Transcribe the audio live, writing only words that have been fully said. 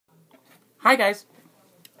Hi guys.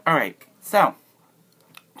 Alright, so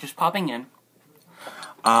just popping in.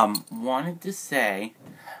 Wanted to say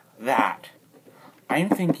that I'm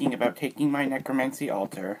thinking about taking my necromancy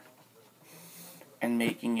altar and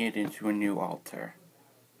making it into a new altar.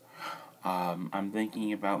 I'm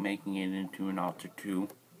thinking about making it into an altar to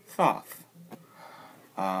Thoth,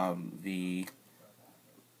 the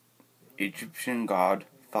Egyptian god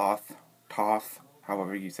Thoth,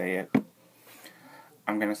 however you say it.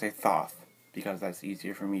 I'm gonna say Thoth because that's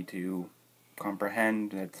easier for me to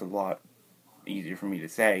comprehend. It's a lot easier for me to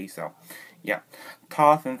say, so yeah.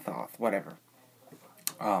 Thoth, whatever.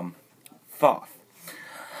 Thoth.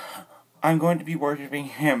 I'm going to be worshiping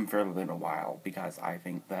him for a little while because I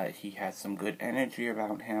think that he has some good energy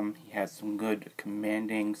about him. He has some good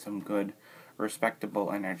commanding, some good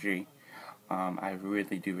respectable energy. I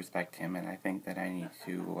really do respect him, and I think that I need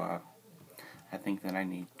to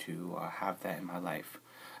have that in my life.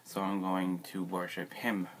 So I'm going to worship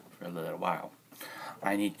him for a little while.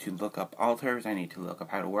 I need to look up altars, I need to look up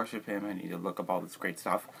how to worship him, I need to look up all this great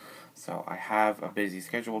stuff. So I have a busy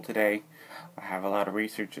schedule today. I have a lot of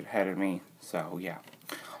research ahead of me, so yeah.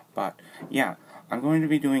 But yeah, I'm going to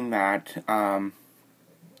be doing that.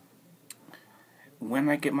 When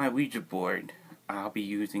I get my Ouija board, I'll be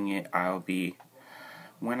using it.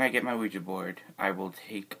 When I get my Ouija board, I will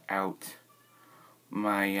take out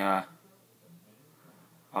my,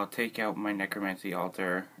 I'll take out my necromancy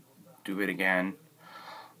altar, do it again,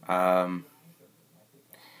 and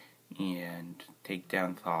take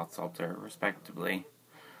down Thoth's altar, respectively.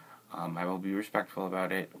 I will be respectful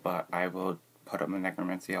about it, but I will put up my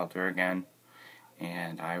necromancy altar again,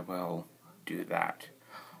 and I will do that.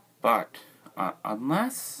 But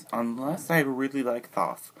unless I really like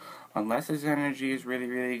Thoth, unless his energy is really,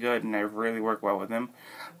 really good and I really work well with him,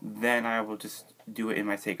 then I will just do it in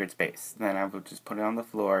my sacred space. Then I will just put it on the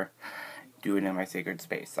floor, do it in my sacred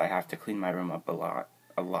space. I have to clean my room up a lot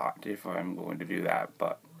if I'm going to do that,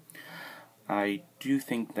 but I do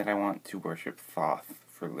think that I want to worship Thoth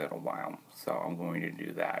for a little while, so I'm going to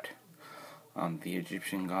do that. The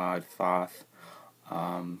Egyptian god Thoth,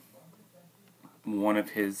 one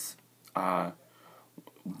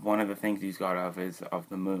of the things he's god of is of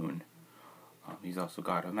the moon. He's also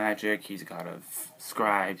god of magic, he's god of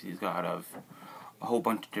scribes, he's god of a whole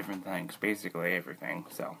bunch of different things, basically everything,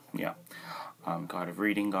 so yeah. God of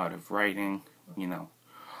reading, god of writing,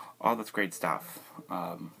 all this great stuff.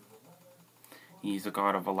 He's a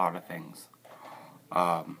god of a lot of things.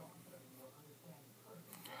 I'm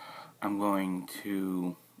going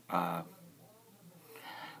to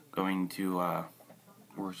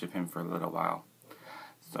worship him for a little while.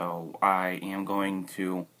 So I am going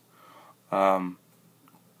to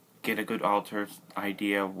get a good altar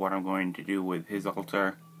idea of what I'm going to do with his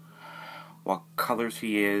altar, what colors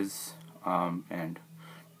he is, and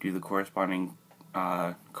do the corresponding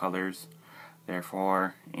colors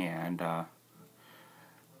therefore, and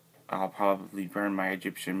I'll probably burn my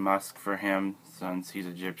Egyptian musk for him since he's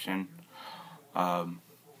Egyptian.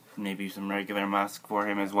 Maybe some regular musk for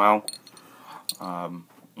him as well.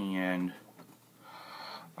 And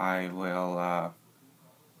I will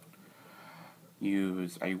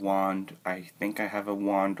use a wand. I think I have a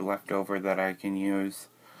wand left over that I can use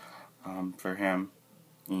for him.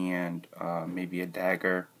 And maybe a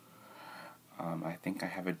dagger. I think I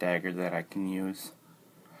have a dagger that I can use.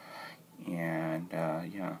 And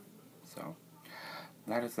yeah. So,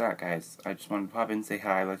 that is that, guys. I just wanted to pop in and say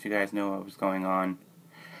hi, let you guys know what was going on.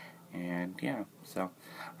 And, yeah, so,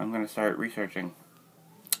 I'm going to start researching.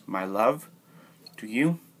 My love to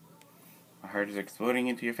you. My heart is exploding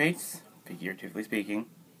into your face, figuratively speaking.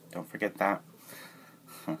 Don't forget that.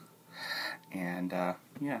 And,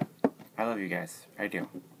 yeah, I love you guys. I do.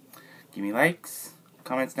 Give me likes,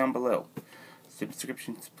 comments down below.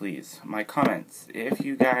 Subscriptions, please. My comments. If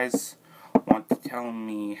you guys want to tell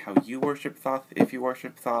me how you worship Thoth, if you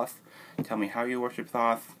worship Thoth, tell me how you worship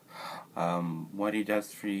Thoth, what he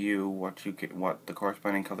does for you, what the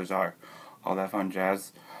corresponding colors are, all that fun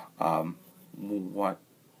jazz, what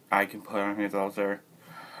I can put on his altar,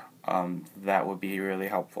 that would be really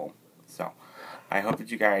helpful. So, I hope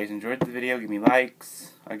that you guys enjoyed the video. Give me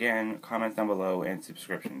likes, again, comments down below, and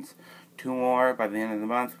subscriptions. 2 more by the end of the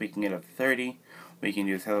month. We can get up to 30. We can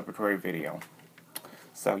do a celebratory video.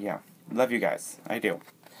 So, yeah. Love you guys. I do.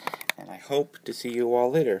 And I hope to see you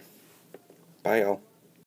all later. Bye, all.